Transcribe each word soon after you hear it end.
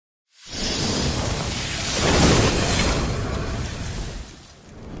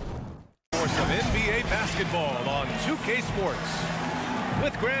some NBA basketball on 2K Sports.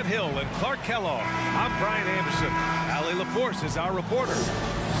 With Grant Hill and Clark Kellogg, I'm Brian Anderson. Allie LaForce is our reporter.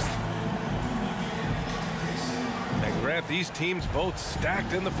 And Grant, these teams both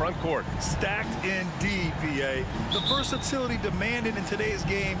stacked in the front court. Stacked indeed, BA. The versatility demanded in today's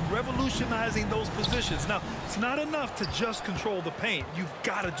game, revolutionizing those positions. Now, it's not enough to just control the paint. You've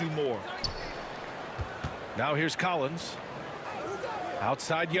got to do more. Now here's Collins.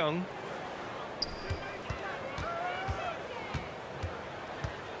 Outside Young.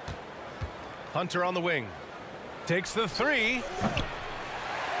 Hunter on the wing. Takes the three.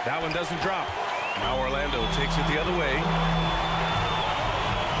 That one doesn't drop. Now Orlando takes it the other way.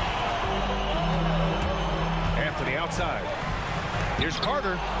 Anthony outside. Here's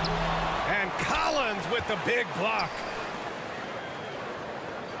Carter. And Collins with the big block.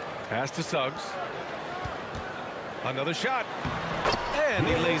 Pass to Suggs. Another shot. And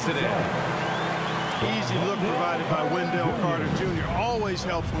he lays it in. Easy look provided by Wendell Carter Jr. Always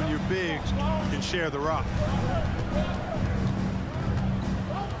helps when your bigs can share the rock.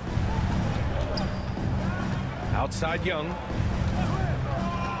 Outside Young.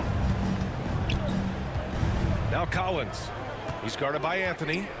 Now Collins. He's guarded by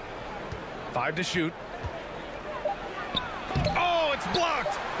Anthony. 5 to shoot. Oh, it's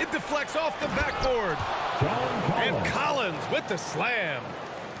blocked. It deflects off the backboard. And Collins with the slam.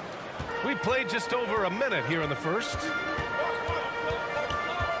 We played just over a minute here in the first.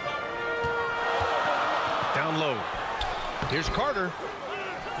 Down low. Here's Carter.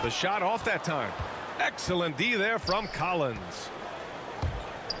 The shot off that time. Excellent D there from Collins.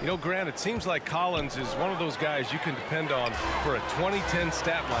 You know, Grant, it seems like Collins is one of those guys you can depend on for a 2010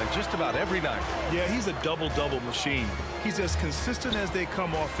 stat line just about every night. Yeah, he's a double-double machine. He's as consistent as they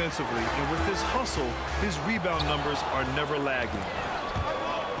come offensively, and with his hustle, his rebound numbers are never lagging.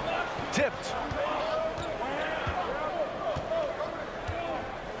 Tipped.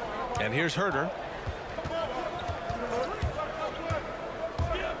 And here's Herter.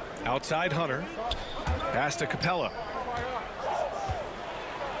 Outside Hunter. Pass to Capella.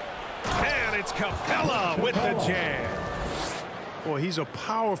 And it's Capella with the jam. Boy, he's a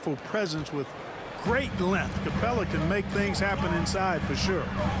powerful presence with great length. Capella can make things happen inside for sure.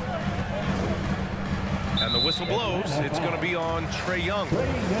 And the whistle blows. It's going to be on Trae Young.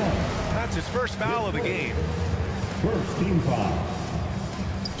 That's his first foul of the game. First team foul.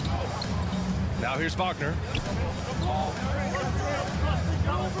 Now here's Wagner.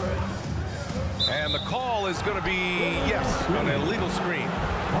 And the call is going to be, yes, an illegal screen.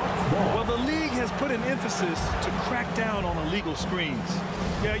 Well, the league has put an emphasis to crack down on illegal screens.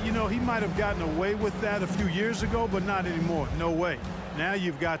 Yeah, you know, he might have gotten away with that a few years ago, but not anymore. No way. Now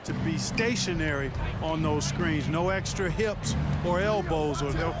you've got to be stationary on those screens. No extra hips or elbows,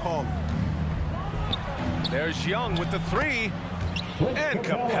 or they'll call it. There's Young with the three. And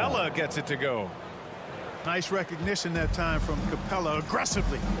Capella gets it to go. Nice recognition that time from Capella,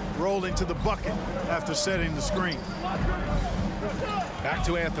 aggressively rolling to the bucket after setting the screen. Back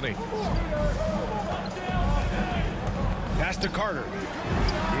to Anthony. Pass to Carter.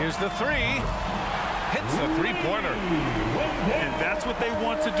 Here's the three. Hits the three-pointer. And that's what they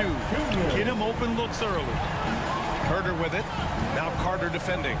want to do. Get him open looks early. Herter with it. Now Carter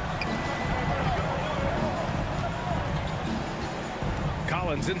defending.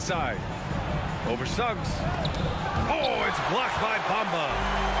 Collins inside. Over Suggs. Oh, it's blocked by Bamba.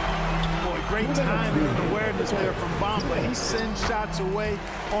 Boy, great timing and awareness there from Bamba. He sends shots away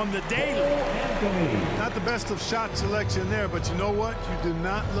on the daily. Not the best of shot selection there, but you know what? You do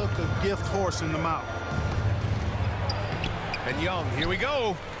not look a gift horse in the mouth. And Young, here we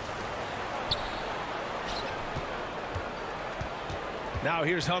go. Now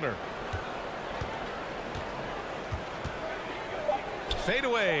here's Hunter. Fade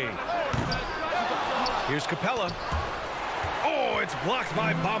away. Here's Capella. Oh, it's blocked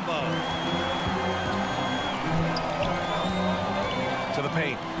by Bamba. To the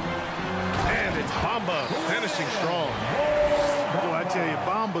paint. And it's Bamba finishing strong. Boy, I tell you,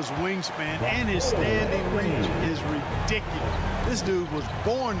 Bamba's wingspan and his standing range is ridiculous. This dude was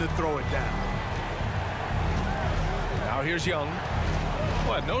born to throw it down. Now here's Young.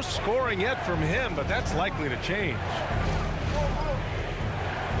 Well, no scoring yet from him, but that's likely to change.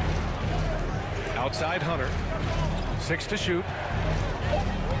 Outside Hunter. 6 to shoot.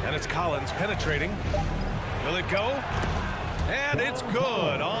 And it's Collins penetrating. Will it go? And it's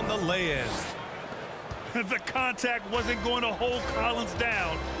good on the lay-in. The contact wasn't going to hold Collins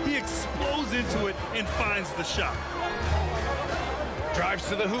down. He explodes into it and finds the shot. Drives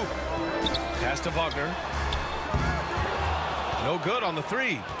to the hoop. Pass to Wagner. No good on the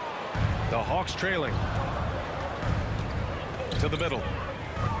three. The Hawks trailing. To the middle.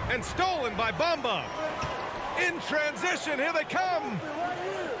 And stolen by Bamba. In transition, here they come.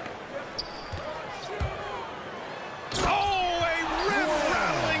 Oh, a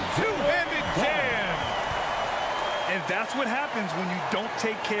rim-rattling two-handed jam. And that's what happens when you don't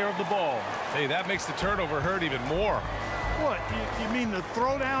take care of the ball. Hey, that makes the turnover hurt even more. What, you mean the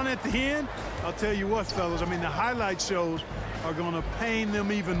throwdown at the end? I'll tell you what, fellas, I mean, the highlight shows are going to pain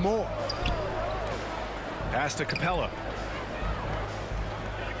them even more. Pass to Capella.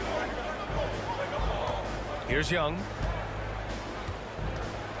 Here's Young.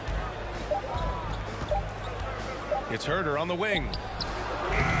 It's Herder on the wing.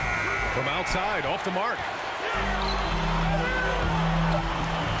 From outside, off the mark.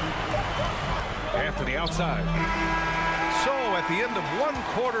 Anthony outside. So at the end of 1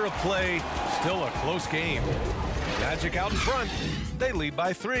 quarter of play, still a close game. Magic out in front. They lead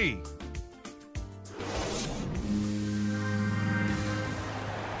by 3.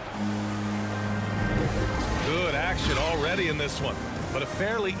 Good action already in this one, but a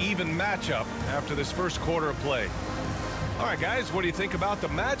fairly even matchup after this first quarter of play. All right, guys, what do you think about the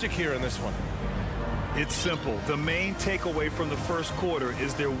Magic here in this one? It's simple. The main takeaway from the first quarter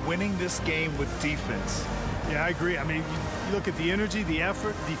is they're winning this game with defense. Yeah, I agree. I mean, you look at the energy, the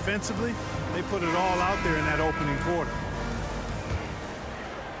effort defensively, they put it all out there in that opening quarter.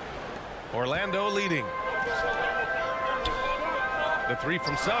 Orlando leading. The 3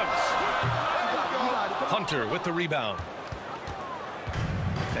 from Suggs. Hunter with the rebound.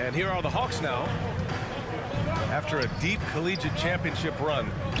 And here are the Hawks now. After a deep collegiate championship run,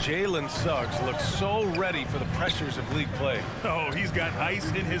 Jalen Suggs looks so ready for the pressures of league play. Oh, he's got ice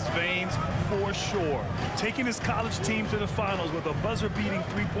in his veins for sure. Taking his college team to the finals with a buzzer-beating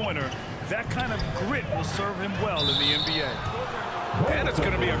three-pointer, that kind of grit will serve him well in the NBA. And it's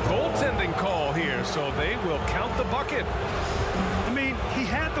going to be a goaltending call here, so they will count the bucket. I mean, he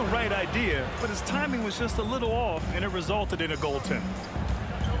had the right idea, but his timing was just a little off, and it resulted in a goaltend.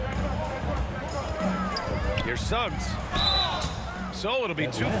 Here's Suggs. So it'll be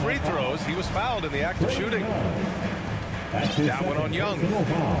 2 free throws. He was fouled in the act of shooting. That one on Young.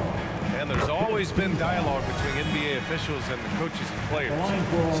 And there's always been dialogue between NBA officials and the coaches and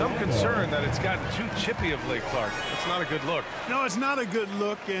players. Some concern that it's gotten too chippy of late, Clark. It's not a good look. No, it's not a good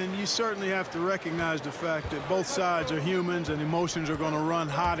look, and you certainly have to recognize the fact that both sides are humans and emotions are going to run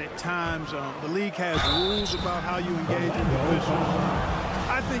hot at times. The league has rules about how you engage with officials.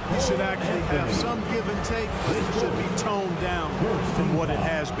 I think you should actually have some give and take, but it should be toned down from what it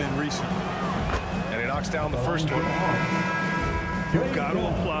has been recently. And he knocks down the first one. You've got to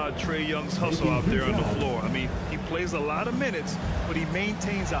applaud Trae Young's hustle out there on the floor. I mean, he plays a lot of minutes, but he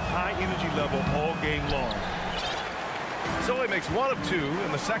maintains a high energy level all game long. So he makes 1 of 2,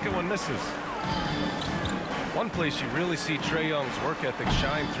 and the second one misses. One place you really see Trae Young's work ethic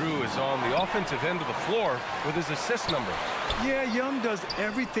shine through is on the offensive end of the floor with his assist numbers. Yeah, Young does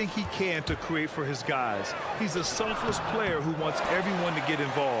everything he can to create for his guys. He's a selfless player who wants everyone to get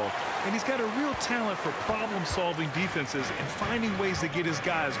involved. And he's got a real talent for problem-solving defenses and finding ways to get his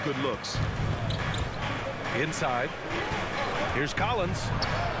guys good looks. Inside. Here's Collins.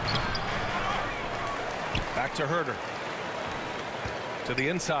 Back to Herder. To the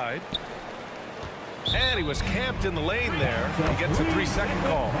inside. And he was camped in the lane there. He gets a 3-second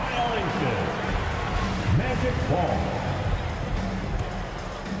call. Magic ball.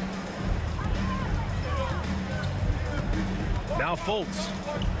 Now Fultz.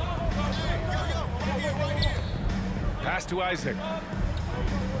 Pass to Isaac.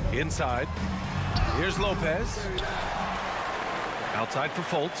 Inside. Here's Lopez. Outside for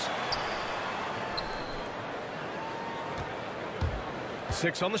Fultz.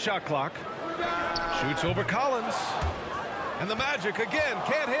 6 on the shot clock. Shoots over Collins. And the Magic again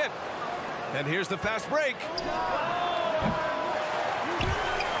can't hit. And here's the fast break.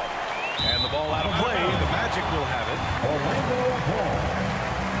 And the ball out of play. The Magic will have it.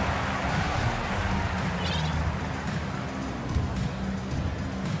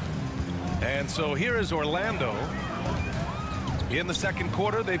 And so here is Orlando. In the second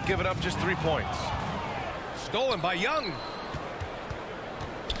quarter, they've given up just 3 points. Stolen by Young.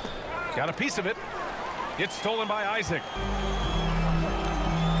 Got a piece of it. It's stolen by Isaac.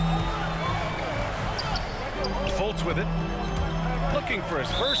 Fultz with it. Looking for his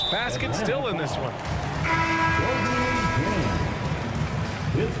first basket still in this one.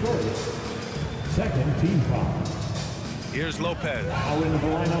 His first, second team foul. Here's Lopez. Now into the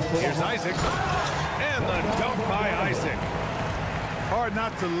lineup for Here's Isaac. And the dunk by Isaac. Hard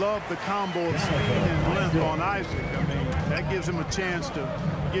not to love the combo of speed and length on Isaac. I mean, that gives him a chance to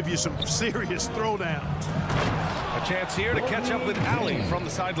give you some serious throwdowns. A chance here to catch up with Allie from the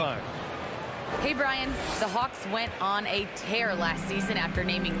sideline. Hey, Brian. The Hawks went on a tear last season after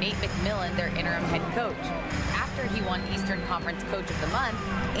naming Nate McMillan their interim head coach. After he won Eastern Conference Coach of the Month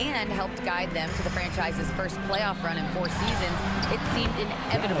and helped guide them to the franchise's first playoff run in 4 seasons, it seemed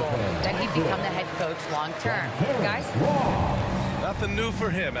inevitable that he'd become the head coach long term. Guys? Nothing new for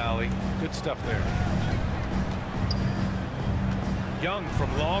him, Allie. Good stuff there. Young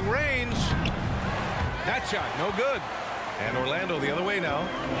from long range. That shot, no good. And Orlando the other way now.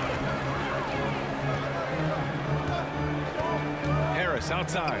 Harris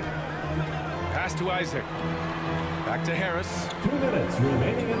outside. Pass to Isaac. Back to Harris. 2 minutes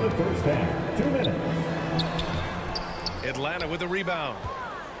remaining in the first half. 2 minutes. Atlanta with a rebound.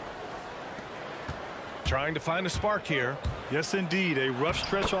 Trying to find a spark here. Yes, indeed. A rough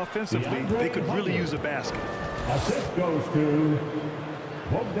stretch offensively. They could really use a basket. Assist goes to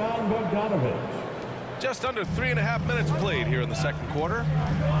Bogdan Bogdanovic. Just under 3.5 minutes played here in the second quarter.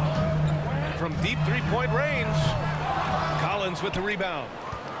 From deep three-point range, Collins with the rebound.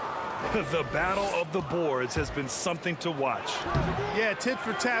 The battle of the boards has been something to watch. Yeah, tit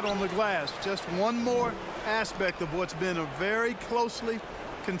for tat on the glass. Just one more aspect of what's been a very closely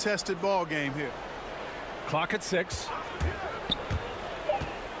contested ball game here. Clock at 6.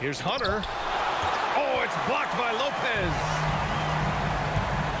 Here's Hunter. Oh, it's blocked by Lopez.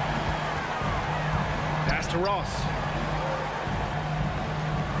 Pass to Ross.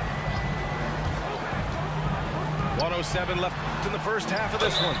 .107 left in the first half of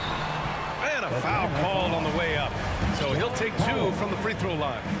this one. And a foul called on the way up. So he'll take 2 from the free throw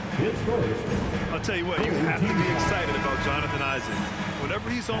line. I'll tell you what, you have to be excited about Jonathan Isaac. Whenever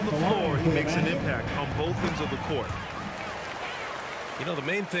he's on the floor, he makes an impact on both ends of the court. You know, the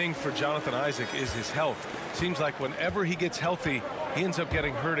main thing for Jonathan Isaac is his health. Seems like whenever he gets healthy, he ends up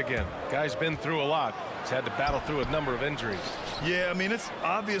getting hurt again. Guy's been through a lot. He's had to battle through a number of injuries. Yeah, I mean, it's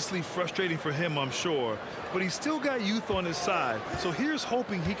obviously frustrating for him, I'm sure. But he's still got youth on his side. So here's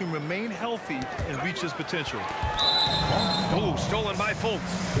hoping he can remain healthy and reach his potential. Ooh, stolen by Fultz.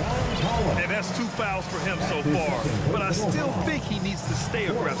 And that's 2 fouls for him so far. But I still think he needs to stay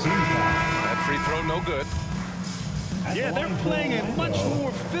aggressive. That free throw no good. Yeah, they're playing a much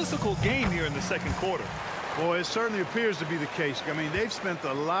more physical game here in the second quarter. Boy, it certainly appears to be the case. I mean, they've spent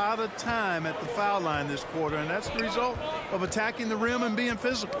a lot of time at the foul line this quarter, and that's the result of attacking the rim and being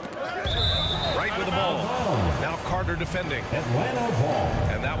physical. Right with the ball. Now Carter defending. Atlanta ball.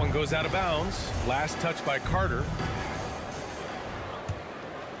 And that one goes out of bounds. Last touch by Carter.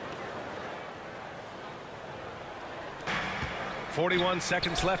 .41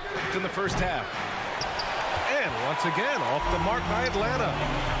 seconds left in the first half. And once again, off the mark by Atlanta.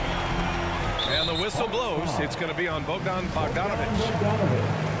 And the whistle blows. It's going to be on Bogdan Bogdanovic.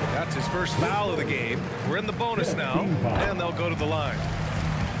 That's his first foul of the game. We're in the bonus now, and they'll go to the line.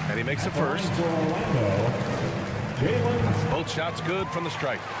 And he makes the first. Both shots good from the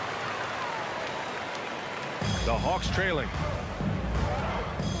strike. The Hawks trailing.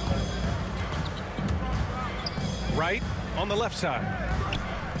 Right on the left side.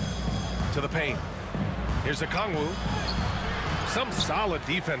 To the paint. Here's Okongwu. Some solid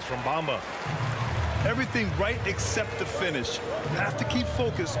defense from Bamba. Everything right except the finish. Have to keep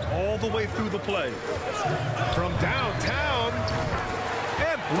focused all the way through the play. From downtown.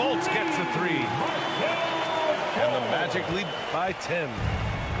 And Fultz gets a 3. And the Magic lead by 10.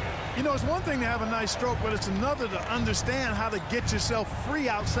 You know, it's one thing to have a nice stroke, but it's another to understand how to get yourself free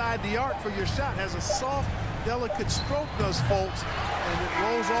outside the arc for your shot. Has a soft, delicate stroke, does Fultz, and it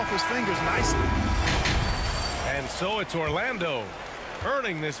rolls off his fingers nicely. And so it's Orlando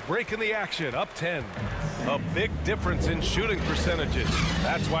earning this break in the action, up 10. A big difference in shooting percentages.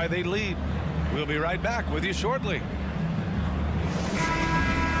 That's why they lead. We'll be right back with you shortly.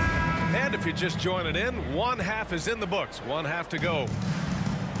 And if you're just joining in, 1 half is in the books. 1 half to go.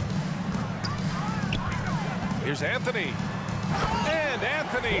 Here's Anthony. And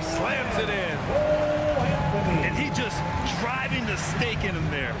Anthony slams it in. And he just driving the stake in him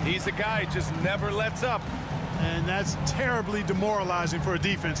there. He's a guy who just never lets up. And that's terribly demoralizing for a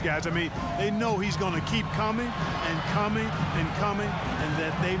defense, guys. I mean, they know he's going to keep coming and coming and coming, and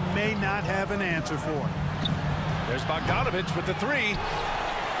that they may not have an answer for it. There's Bogdanovic with the 3.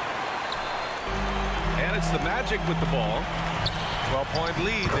 And it's the Magic with the ball. 12-point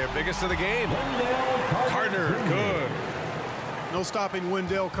lead, their biggest of the game. Carter, good. No stopping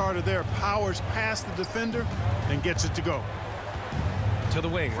Wendell Carter there. Powers past the defender and gets it to go. To the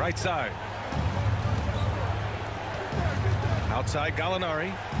wing, right side. Outside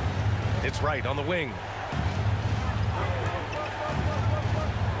Gallinari. It's right on the wing.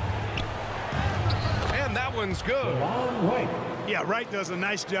 And that one's good. Delon Wright. Yeah, Wright does a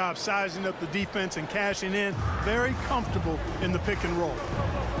nice job sizing up the defense and cashing in. Very comfortable in the pick and roll.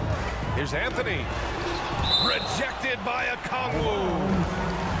 Here's Anthony. Rejected by a Kongwu.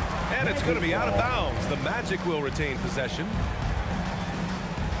 And it's going to be out of bounds. The Magic will retain possession.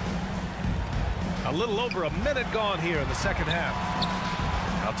 A little over a minute gone here in the second half.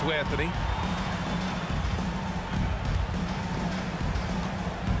 Out to Anthony.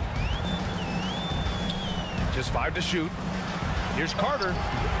 Just 5 to shoot. Here's Carter.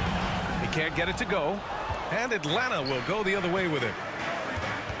 He can't get it to go. And Atlanta will go the other way with it.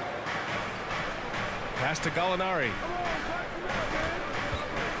 Pass to Gallinari.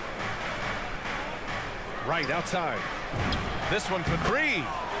 Right outside. This one for 3.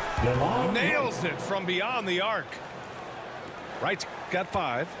 Delon Nails it from beyond the arc. Wright's got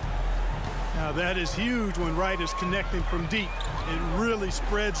 5. Now that is huge when Wright is connecting from deep. It really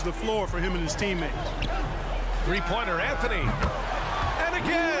spreads the floor for him and his teammates. Three-pointer, Anthony. And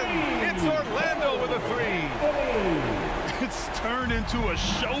again, it's Orlando with a 3. It's turned into a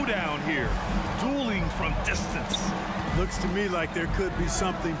showdown here. Dueling from distance. Looks to me like there could be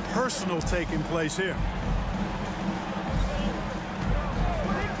something personal taking place here.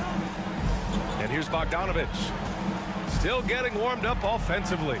 And here's Bogdanovich. Still getting warmed up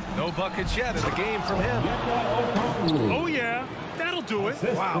offensively. No buckets yet in the game from him. Oh, yeah. That'll do it.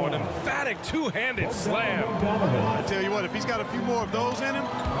 Wow, an emphatic two-handed slam. I tell you what, if he's got a few more of those in him,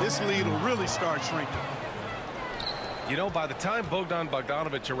 this lead will really start shrinking. You know, by the time Bogdan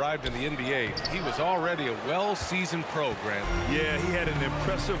Bogdanovich arrived in the NBA, he was already a well-seasoned pro, Grant. Yeah, he had an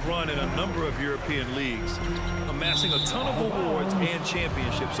impressive run in a number of European leagues, amassing a ton of awards and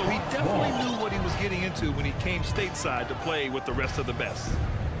championships. So he definitely knew what he was getting into when he came stateside to play with the rest of the best.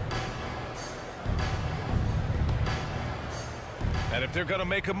 And if they're going to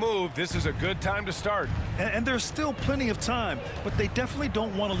make a move, this is a good time to start. And there's still plenty of time, but they definitely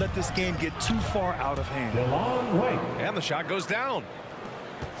don't want to let this game get too far out of hand. Delon Wright. And the shot goes down.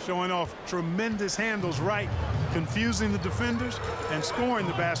 Showing off tremendous handles, Right, confusing the defenders and scoring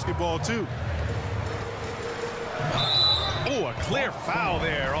the basketball too. Oh, a clear foul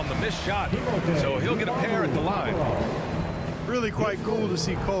there on the missed shot. So he'll get a pair at the line. Really quite cool to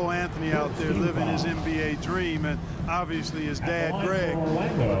see Cole Anthony out there living his NBA dream, and obviously his dad Greg,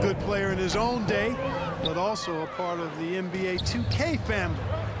 a good player in his own day, but also a part of the NBA 2K family,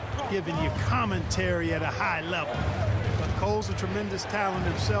 giving you commentary at a high level. But Cole's a tremendous talent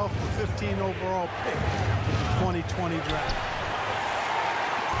himself, the 15 overall pick in the 2020 draft.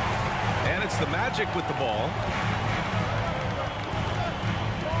 And it's the Magic with the ball.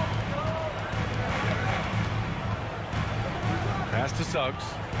 Pass to Suggs.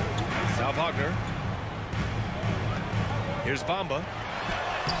 Now Wagner. Here's Bamba.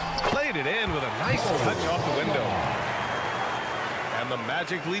 Played it in with a nice touch off the window. And the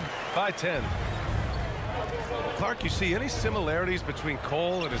Magic lead by 10. Clark, you see any similarities between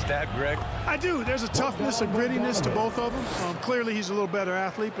Cole and his dad, Greg? I do. There's a toughness, a grittiness to both of them. Clearly, he's a little better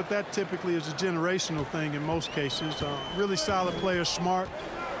athlete, but that typically is a generational thing in most cases. Really solid player, smart,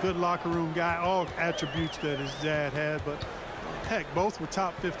 good locker room guy, all attributes that his dad had. But heck, both were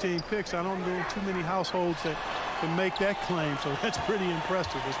top 15 picks. I don't know too many households that can make that claim, so that's pretty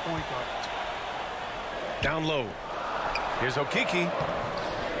impressive as point guards. Down low. Here's Okeke.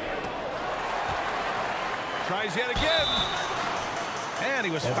 Tries yet again. And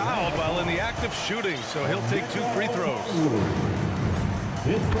he was fouled while in the act of shooting, so he'll take 2 free throws.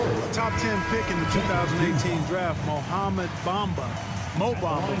 Top 10 pick in the 2018 draft, Mohamed Bamba. Mo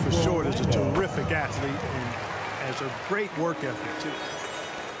Bamba for short is a terrific athlete and has a great work ethic too.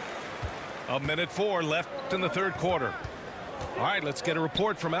 1:04 left in the third quarter. All right, let's get a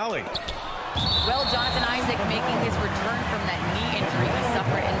report from Allie. Well, Jonathan Isaac making his return from that knee injury he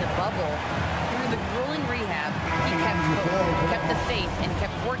suffered in the bubble. Through the grueling rehab, he kept hope, kept the faith, and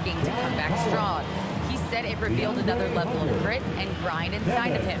kept working to come back strong. He said it revealed another level of grit and grind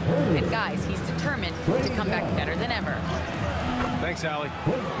inside of him. And guys, he's determined to come back better than ever. Thanks, Allie.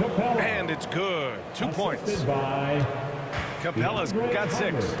 And it's good. 2 points. Capella's got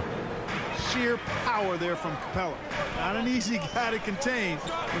 6. Sheer power there from Capella. Not an easy guy to contain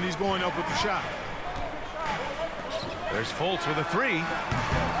when he's going up with the shot. There's Fultz with a 3.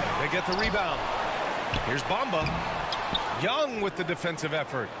 They get the rebound. Here's Bamba. Young with the defensive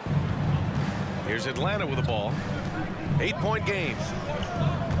effort. Here's Atlanta with the ball. 8-point game.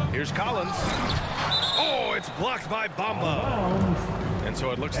 Here's Collins. Oh, it's blocked by Bamba. And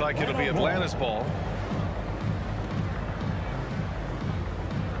so it looks like it'll be Atlanta's ball.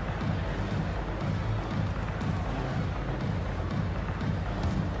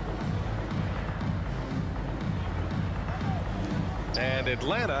 And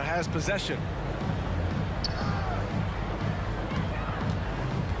Atlanta has possession.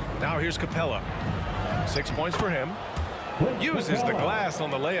 Now here's Capella. 6 points for him. Uses the glass on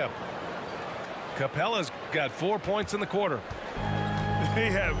the layup. Capella's got 4 points in the quarter.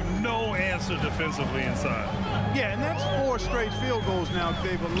 They have no answer defensively inside. Yeah, and that's 4 straight field goals now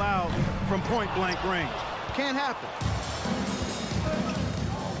they've allowed from point-blank range. Can't happen.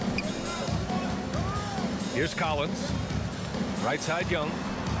 Here's Collins. Right side Young.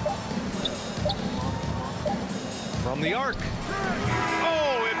 From the arc.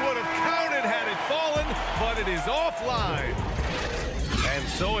 Oh, it would have counted had it fallen, but it is offline. And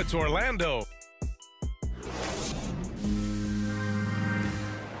so it's Orlando.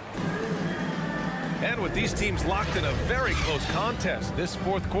 And with these teams locked in a very close contest, this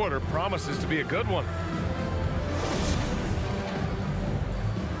fourth quarter promises to be a good one.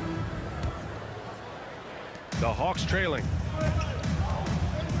 The Hawks trailing.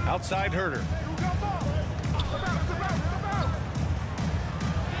 Outside Herder.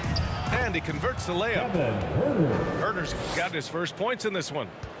 And he converts the layup. Herder's got his first points in this one.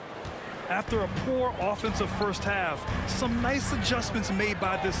 After a poor offensive first half, some nice adjustments made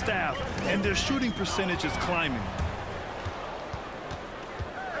by this staff, and their shooting percentage is climbing.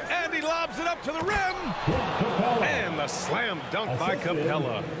 And he lobs it up to the rim. And the slam dunk by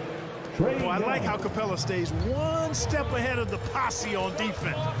Capella. Well, I like how Capella stays one step ahead of the posse on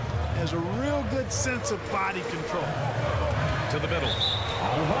defense. Has a real good sense of body control. To the middle.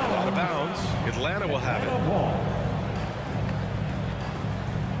 Out of bounds. Atlanta will have it.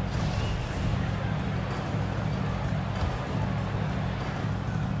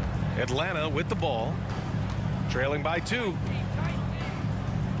 Atlanta with the ball. Trailing by 2.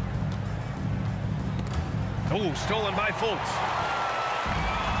 Oh, stolen by Fultz.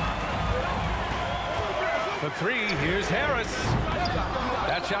 For 3, here's Harris.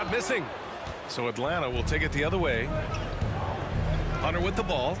 That shot missing. So Atlanta will take it the other way. Hunter with the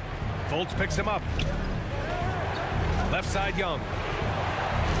ball. Fultz picks him up. Left side Young.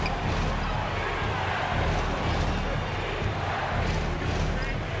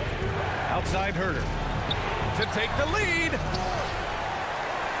 Outside Herder. To take the lead.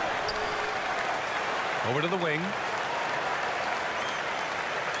 Over to the wing.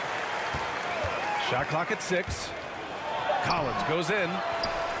 Shot clock at 6. Collins goes in.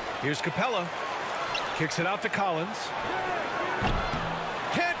 Here's Capella. Kicks it out to Collins.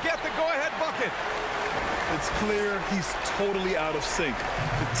 Can't get the go-ahead bucket. It's clear he's totally out of sync.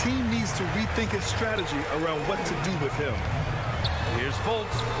 The team needs to rethink its strategy around what to do with him. Here's Fultz.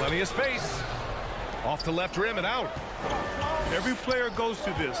 Plenty of space. Off the left rim and out. Every player goes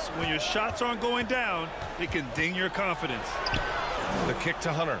through this. When your shots aren't going down, it can ding your confidence. The kick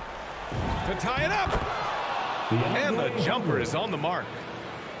to Hunter. To tie it up. And the jumper is on the mark.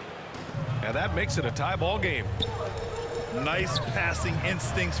 And that makes it a tie ball game. Nice passing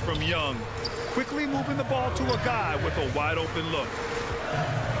instincts from Young. Quickly moving the ball to a guy with a wide open look.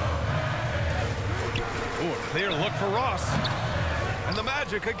 Ooh, a clear look for Ross. And the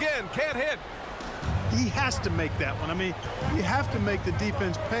Magic again can't hit. He has to make that one. I mean, you have to make the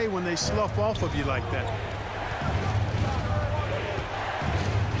defense pay when they slough off of you like that.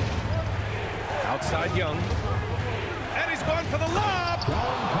 Outside Young. And he's going for the lob.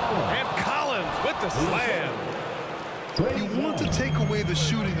 And Collins with the slam. You want to take away the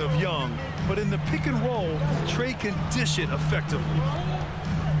shooting of Young, but in the pick and roll, Trey can dish it effectively.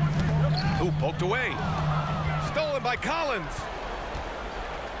 Ooh, poked away. Stolen by Collins.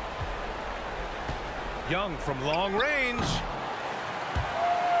 Young from long range.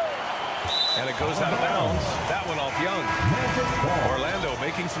 And it goes out of bounds. That one off Young. Orlando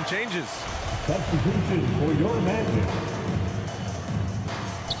making some changes. Substitution for your Magic.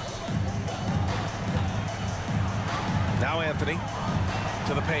 Now Anthony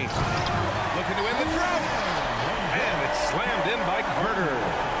to the paint. Looking to end the drought. And it's slammed in by Carter.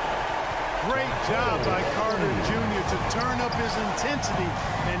 Great job by Carter Jr. to turn up his intensity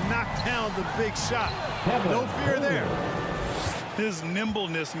and knock down the big shot. No fear there. His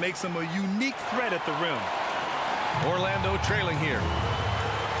nimbleness makes him a unique threat at the rim. Orlando trailing here.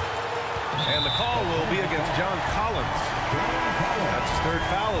 And the call will be against John Collins. That's his 3rd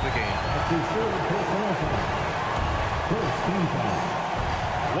foul of the game. That's his 3rd personal foul. First team foul.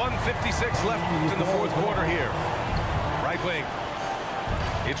 1:56 left in the 4th quarter here. Right wing.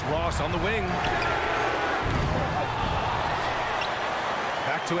 It's Ross on the wing.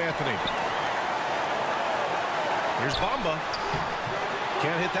 Back to Anthony. Here's Bamba.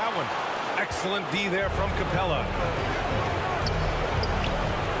 Can't hit that one. Excellent D there from Capella.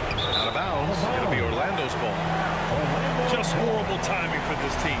 Out of bounds. It's going to be Orlando's ball. Just horrible timing for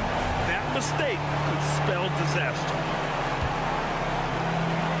this team. That mistake could spell disaster.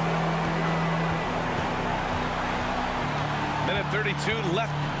 Minute 32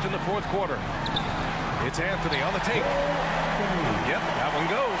 left in the fourth quarter. It's Anthony on the take. Yep, that one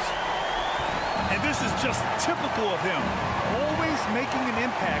goes. And this is just typical of him. Always making an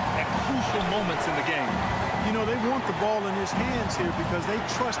impact at crucial moments in the game. You know, they want the ball in his hands here because they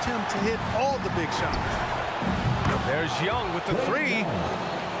trust him to hit all the big shots. There's Young with the three.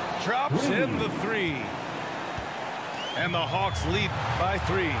 Drops in the three. And the Hawks lead by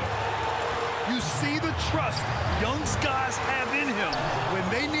 3. You see the trust Young's guys have in him. When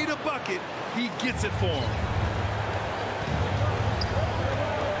they need a bucket, he gets it for them.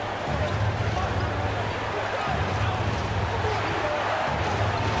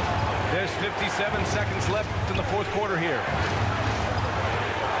 There's 57 seconds left in the fourth quarter here.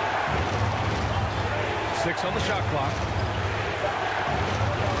 6 on the shot clock.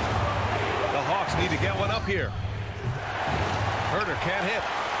 The Hawks need to get one up here. Herder can't hit.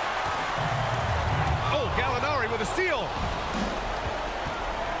 Oh, Gallinari with a steal.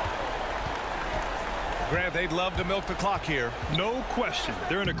 Grant, they'd love to milk the clock here. No question.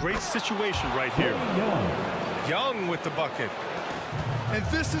 They're in a great situation right here. Young with the bucket. And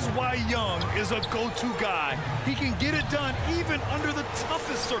this is why Young is a go-to guy. He can get it done even under the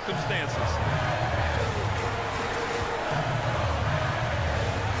toughest circumstances.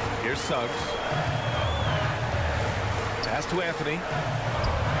 Here's Suggs. Pass to Anthony.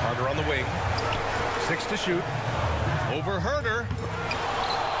 Carter on the wing. 6 to shoot. Over Herder.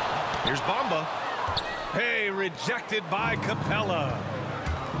 Here's Bamba. Hey, rejected by Capella.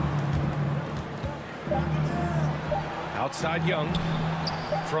 Outside Young.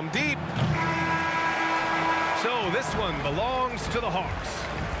 From deep. So this one belongs to the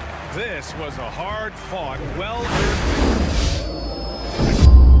Hawks. This was a hard-fought, well-earned